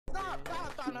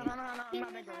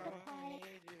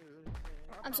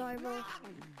I'm sorry, bro.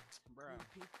 Bro.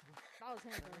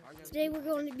 Today we're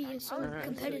going to be so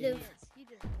competitive. He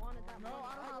just wanted that money.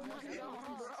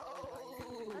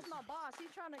 That's my boss. He's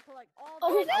trying to collect all the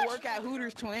Oh, I work at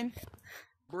Hooters, twin.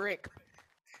 Brick.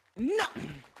 No.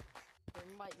 There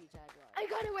might be tag life. I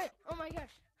got it wet. Oh my gosh.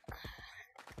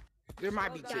 There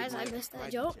might be Guys, I missed that Might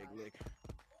be joke. Chick Lick.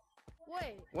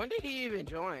 Wait, When did he even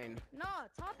join? no,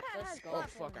 Top Hat has Oh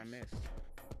platforms. fuck, I missed.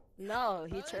 No,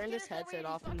 he turned his headset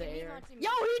off in the air. Yo,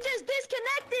 he just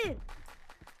disconnected!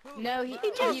 No, he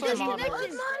just just disconnected.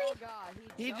 modded. Oh god,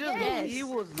 He just Yes. he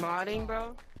was modding,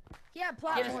 bro. He had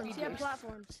platforms. Yes, He had yes.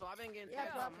 platforms. So I've been getting Yeah,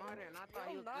 tagged bro. on modder, and I thought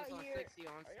he was just on 60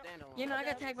 on standalone. You know, I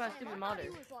got tagged by a stupid I thought modder. he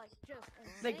was, like,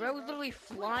 just Like, bro was insane, literally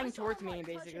flying towards me,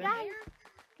 basically.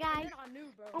 Guys, I knew,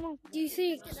 bro. do you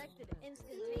think Disconnected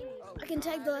instantaneously. I can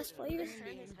tag the last players? He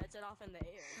turned his headset off in the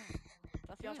air.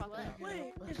 That's what y'all talking about.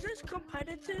 Wait, is this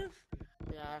competitive?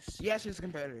 Yes. Yes, it's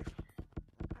competitive.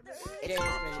 It is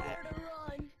competitive.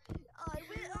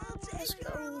 Let's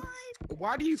go.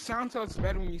 Why do you sound so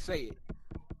better when you say it?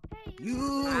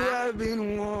 You have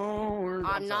been warned.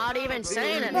 I'm not even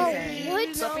saying Bro, anything. what?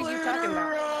 What the fuck are you talking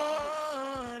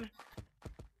about?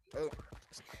 Oh.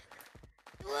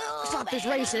 Stop this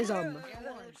racism.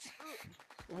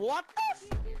 What the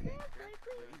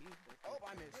Oh,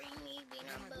 I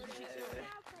missed.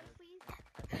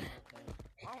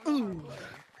 Ooh. I don't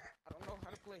know how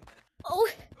to play. Oh,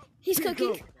 he's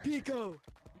cooking. Pico.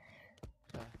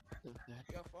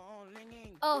 Your phone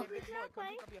ringing. Oh. Hey, big boy, come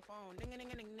pick up your phone. Ding, ding, ding,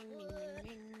 ding, ding, ding,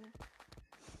 ding.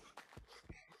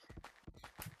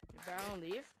 Down,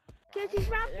 leave. Cookies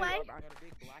I Rockaway. got a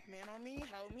big black man on me.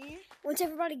 Help me. Once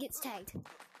everybody gets tagged.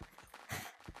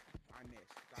 I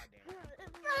missed. Goddamn.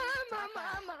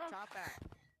 Top hat.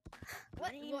 What?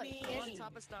 Green What? bean. Come on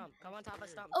top of stump. Come on top of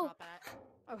stump. Oh. Top hat.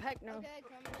 Oh, heck no.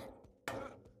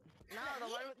 No, the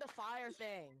one with the fire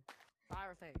thing.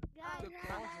 Fire thing. The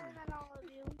cauldron.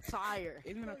 Fire.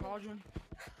 Isn't it a cauldron?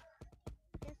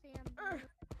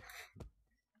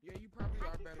 Yeah, you probably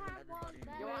are better than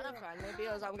everybody. You want a friendly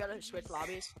because I'm gonna switch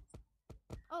lobbies?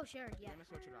 Oh, sure, yeah. Let me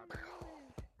switch it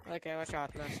up. Okay, let's try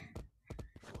this.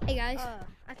 Hey, guys.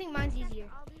 I think mine's easier.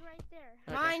 I'll be right there.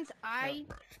 Okay. Mine's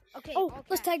Okay. Oh,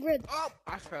 let's tag red. Oh,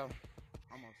 I fell.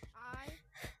 Almost.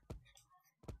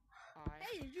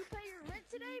 Hey, did you pay your rent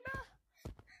today, bro?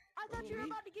 I thought you were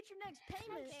about to get your next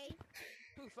payment.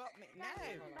 Who fucked me? No.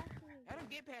 I don't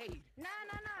get paid. Nah.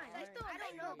 They still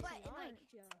don't know, but like,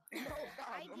 No,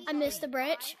 God. I missed the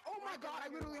branch. Oh my God,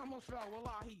 I literally almost fell.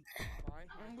 Wallahi.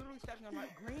 I'm literally stepping on my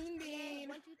green bean.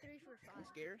 1, 2, 3, 4, 5. I'm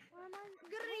scared.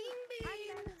 Green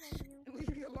bean.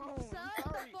 Leave me alone. I'm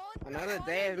sorry. Another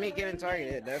day of me getting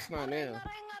targeted. That's not new.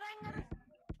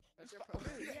 That's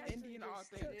Indian all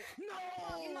thing.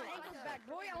 No! Get my ankles back,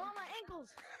 boy. I want my ankles.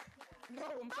 No,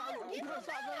 I'm sorry. give No, them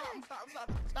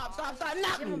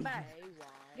stop. Give them back.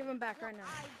 Give them back right now.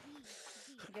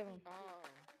 Give them.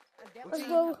 Let's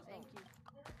go. Thank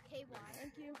you.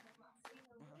 Thank you.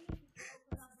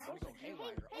 We go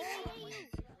haywire. Oh,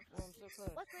 I'm so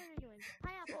close. What are you doing?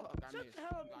 Pineapple. Fuck, I Shut missed. the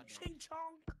hell up, Goddamn. ching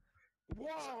chong.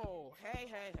 Whoa!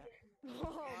 Hey.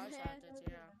 Oh, I man. shot it,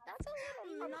 yeah. That's a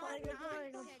little I'm not playing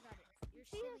nice. it.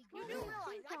 You do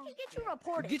realize I can get you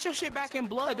reported. Get your shit back in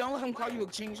blood. Don't let him call you a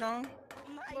ching chong.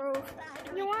 Bro,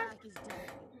 you know what?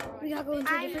 We gotta go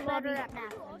into a different lobby.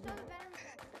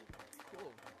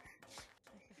 Cool.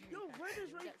 Yo, red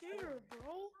is right there,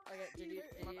 bro. Okay, did you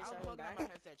I was send him plugging back? my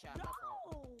headset, chat. My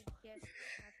fault. No.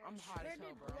 I'm hot as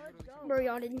hell, bro. I'm literally Bro,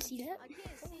 y'all didn't see that? I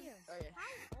can't see him. Oh, yeah.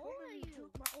 How old are you?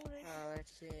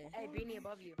 Let's see. Hey, Beanie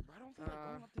above you. Bro, I don't feel like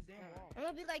going up this damn wall. I'm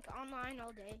gonna be like online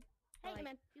all day. Hey, Like,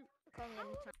 man. call me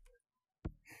anytime.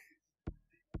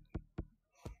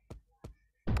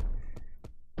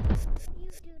 You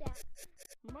do that.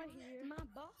 My here. My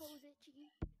butthole's itchy.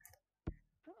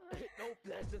 Nope,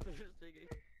 that's just the first thing.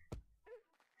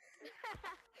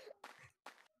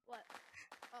 What?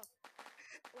 Oh.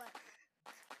 What?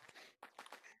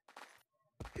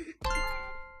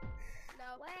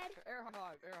 No. Air high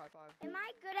five, air high five. Am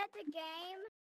I good at the game?